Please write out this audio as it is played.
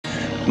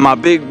my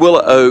big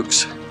willow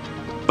oaks,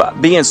 by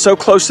being so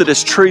close to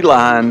this tree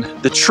line,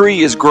 the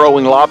tree is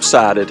growing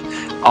lopsided.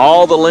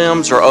 All the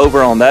limbs are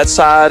over on that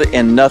side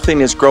and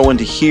nothing is growing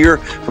to here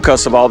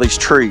because of all these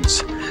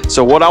trees.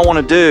 So what I want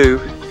to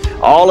do,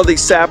 all of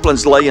these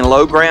saplings lay in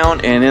low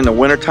ground, and in the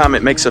wintertime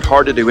it makes it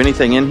hard to do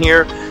anything in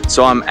here.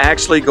 So I'm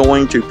actually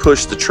going to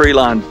push the tree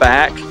line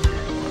back.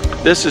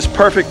 This is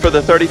perfect for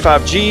the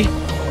 35G.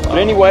 But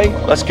anyway,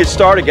 let's get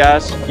started,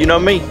 guys. You know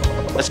me,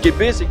 let's get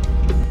busy.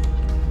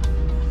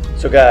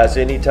 So guys,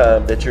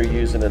 anytime that you're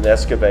using an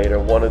excavator,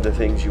 one of the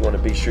things you want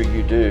to be sure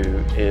you do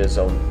is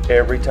on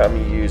every time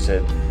you use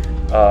it,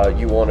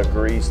 you want to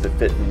grease the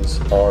fittings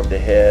on the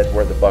head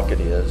where the bucket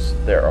is.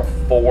 There are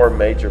 4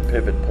 major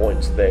pivot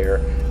points there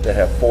that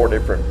have 4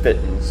 different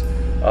fittings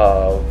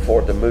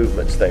for the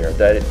movements there.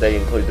 They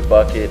include the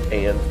bucket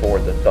and for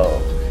the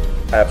thumb.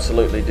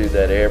 Absolutely do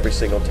that every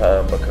single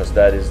time, because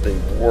that is the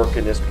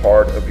workingest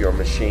part of your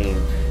machine,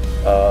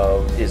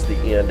 is the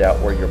end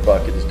out where your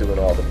bucket is doing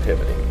all the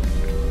pivoting.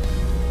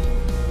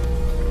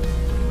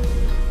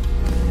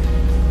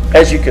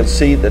 As you can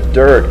see, the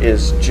dirt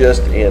is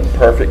just in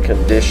perfect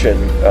condition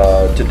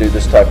to do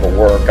this type of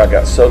work. I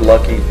got so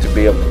lucky to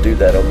be able to do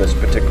that on this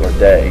particular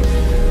day.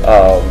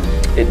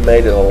 It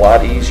made it a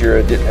lot easier.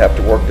 I didn't have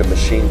to work the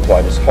machine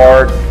quite as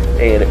hard,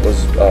 and it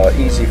was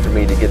easy for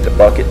me to get the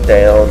bucket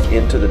down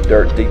into the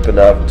dirt deep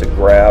enough to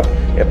grab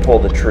and pull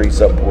the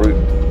trees up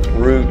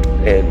root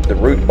and the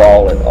root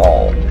ball and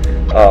all.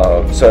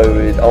 So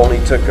it only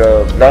took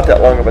not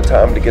that long of a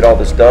time to get all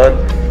this done.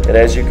 And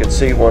as you can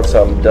see, once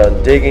I'm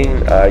done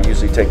digging, I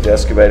usually take the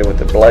excavator with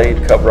the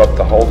blade, cover up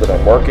the hole that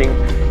I'm working,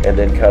 and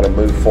then kind of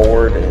move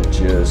forward and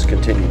just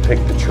continue to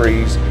pick the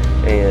trees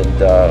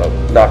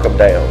and knock them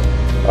down.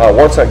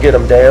 Once I get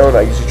them down,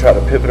 I usually try to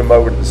pivot them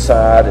over to the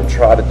side and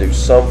try to do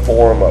some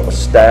form of a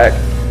stack,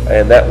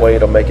 and that way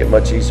it'll make it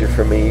much easier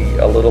for me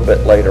a little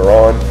bit later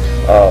on,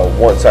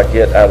 once I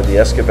get out of the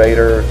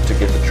excavator, to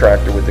get the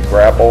tractor with the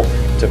grapple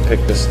to pick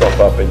this stuff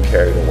up and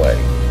carry it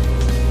away.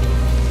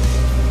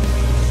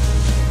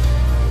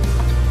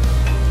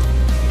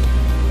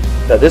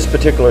 Now this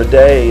particular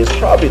day is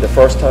probably the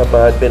first time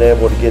I'd been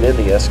able to get in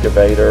the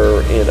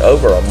excavator in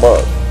over a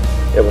month.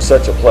 It was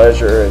such a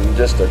pleasure and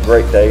just a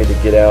great day to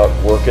get out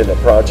working the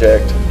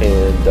project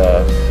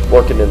and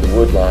working in the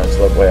wood lines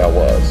the way I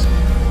was.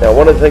 Now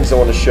one of the things I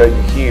want to show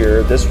you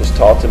here, this was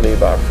taught to me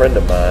by a friend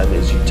of mine,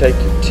 is you take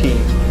your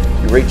teeth,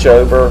 you reach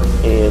over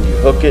and you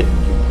hook it,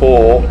 you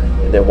pull,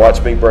 and then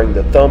watch me bring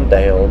the thumb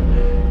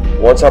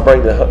down. Once I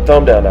bring the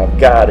thumb down, I've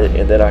got it,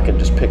 and then I can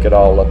just pick it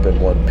all up in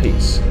one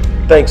piece.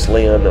 Thanks,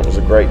 Lynn. That was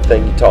a great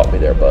thing you taught me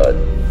there, bud.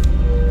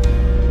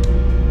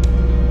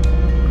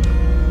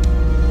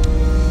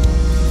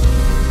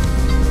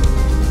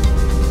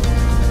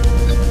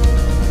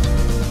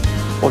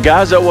 Well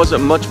guys, that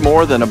wasn't much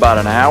more than about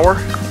an hour,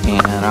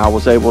 and I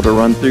was able to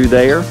run through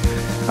there.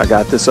 I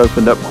got this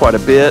opened up quite a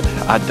bit.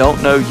 I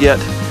don't know yet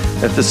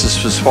if this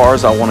is as far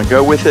as I want to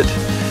go with it,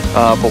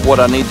 but what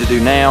I need to do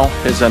now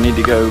is I need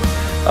to go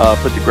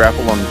put the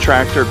grapple on the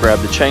tractor, grab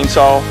the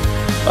chainsaw,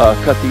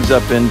 cut these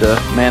up into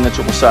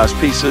manageable size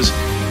pieces,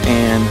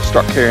 and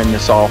start carrying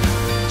this off,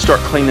 start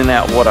cleaning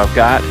out what I've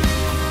got,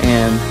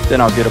 and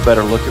then I'll get a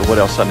better look at what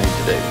else I need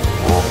to do.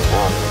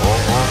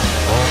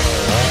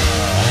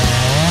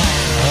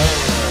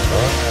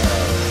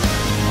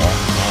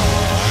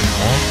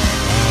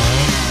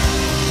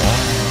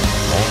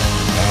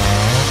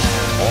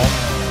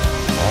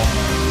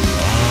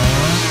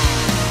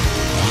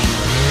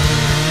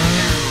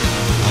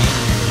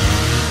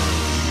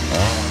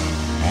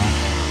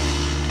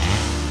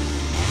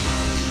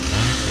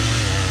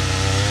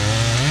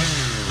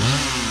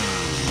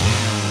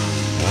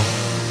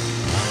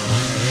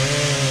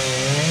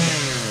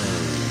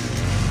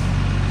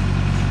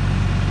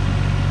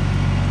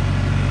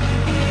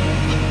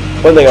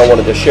 One thing I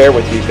wanted to share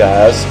with you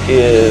guys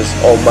is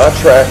on my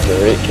tractor,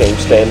 it came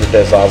standard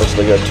as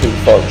obviously a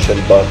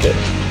 2-function bucket.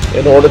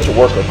 In order to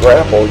work a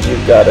grapple,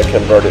 you've got to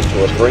convert it to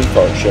a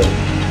 3-function,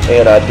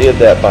 and I did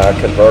that by a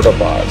converter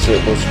box. It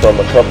was from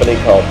a company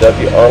called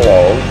W.R.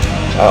 Long.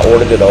 I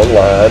ordered it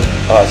online.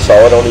 I saw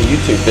it on a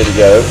YouTube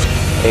video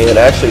and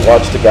actually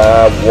watched a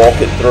guy walk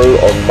it through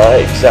on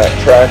my exact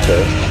tractor.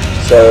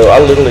 So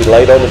I literally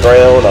laid on the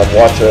ground. I'd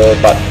watch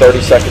about 30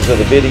 seconds of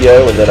the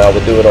video, and then I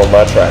would do it on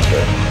my tractor.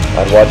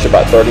 I'd watch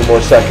about 30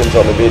 more seconds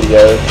on the video,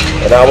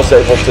 and I was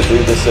able to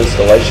do this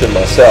installation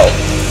myself.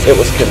 It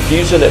was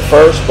confusing at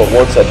first, but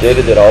once I did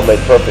it, it all made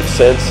perfect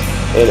sense,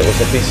 and it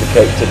was a piece of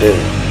cake to do.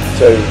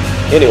 So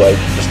anyway,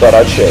 just thought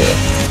I'd share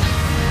it.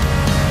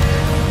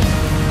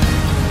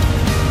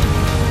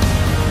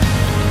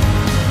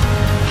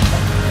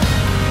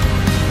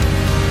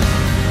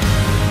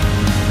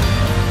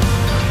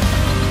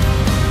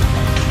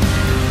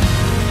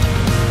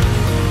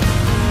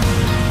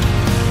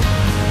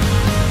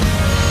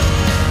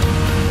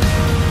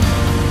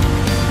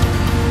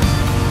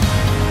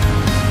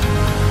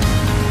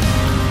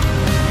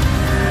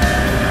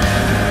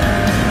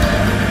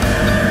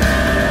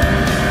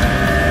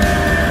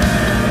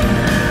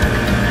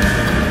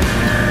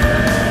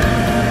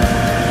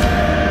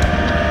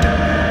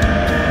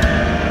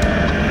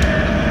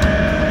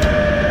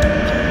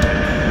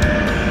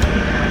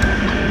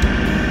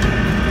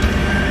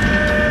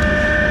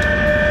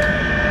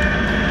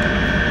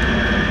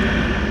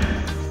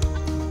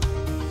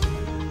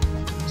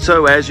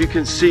 So as you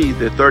can see,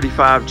 the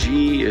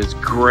 35G is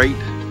great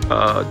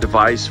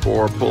device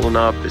for pulling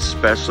up,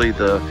 especially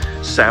the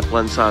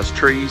sapling sized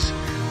trees.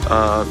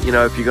 You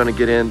know, if you're going to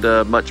get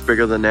into much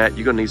bigger than that,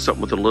 you're going to need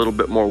something with a little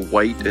bit more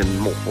weight and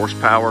more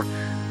horsepower.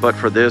 But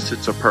for this,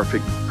 it's a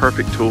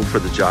perfect tool for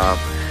the job.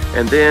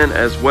 And then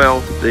as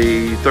well,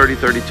 the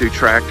 3032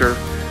 tractor,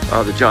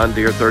 the John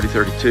Deere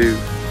 3032,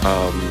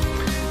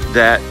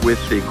 that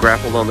with the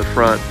grapple on the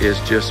front is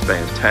just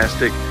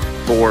fantastic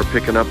for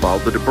picking up all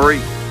the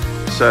debris.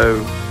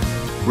 So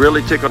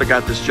really tickled I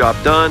got this job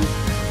done.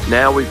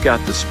 Now we've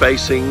got the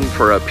spacing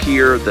for up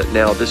here that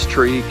now this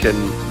tree can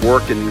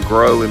work and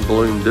grow and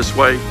bloom this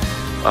way.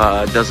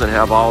 It doesn't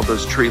have all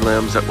those tree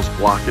limbs that was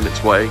blocking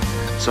its way.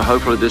 So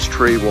hopefully this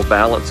tree will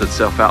balance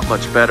itself out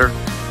much better.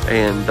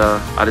 And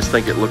I just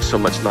think it looks so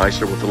much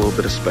nicer with a little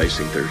bit of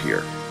spacing through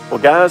here. Well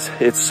guys,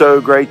 it's so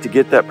great to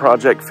get that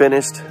project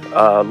finished.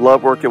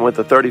 Love working with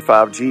the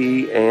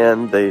 35G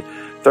and the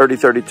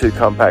 3032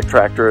 compact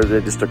tractor. They're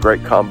just a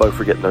great combo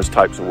for getting those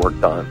types of work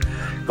done.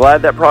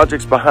 Glad that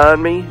project's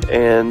behind me,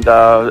 and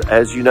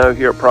as you know,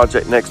 here at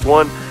Project Next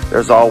One,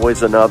 there's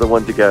always another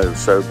one to go,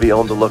 so be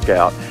on the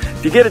lookout.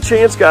 If you get a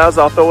chance, guys,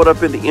 I'll throw it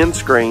up in the end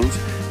screens,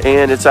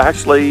 and it's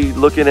actually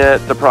looking at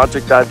the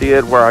project I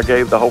did where I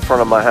gave the whole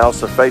front of my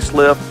house a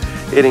facelift.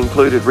 It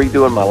included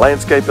redoing my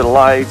landscaping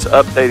lights,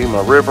 updating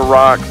my river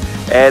rock,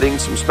 adding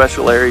some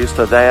special areas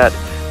to that,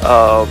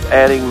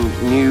 adding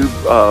new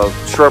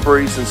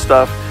shrubberies and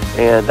stuff,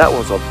 and that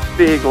was a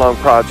big, long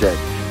project.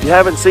 If you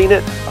haven't seen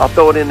it, I'll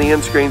throw it in the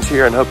end screens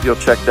here and hope you'll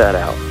check that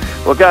out.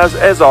 Well guys,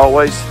 as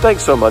always,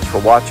 thanks so much for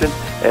watching,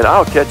 and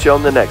I'll catch you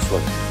on the next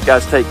one.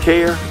 Guys, take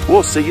care.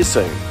 We'll see you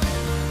soon.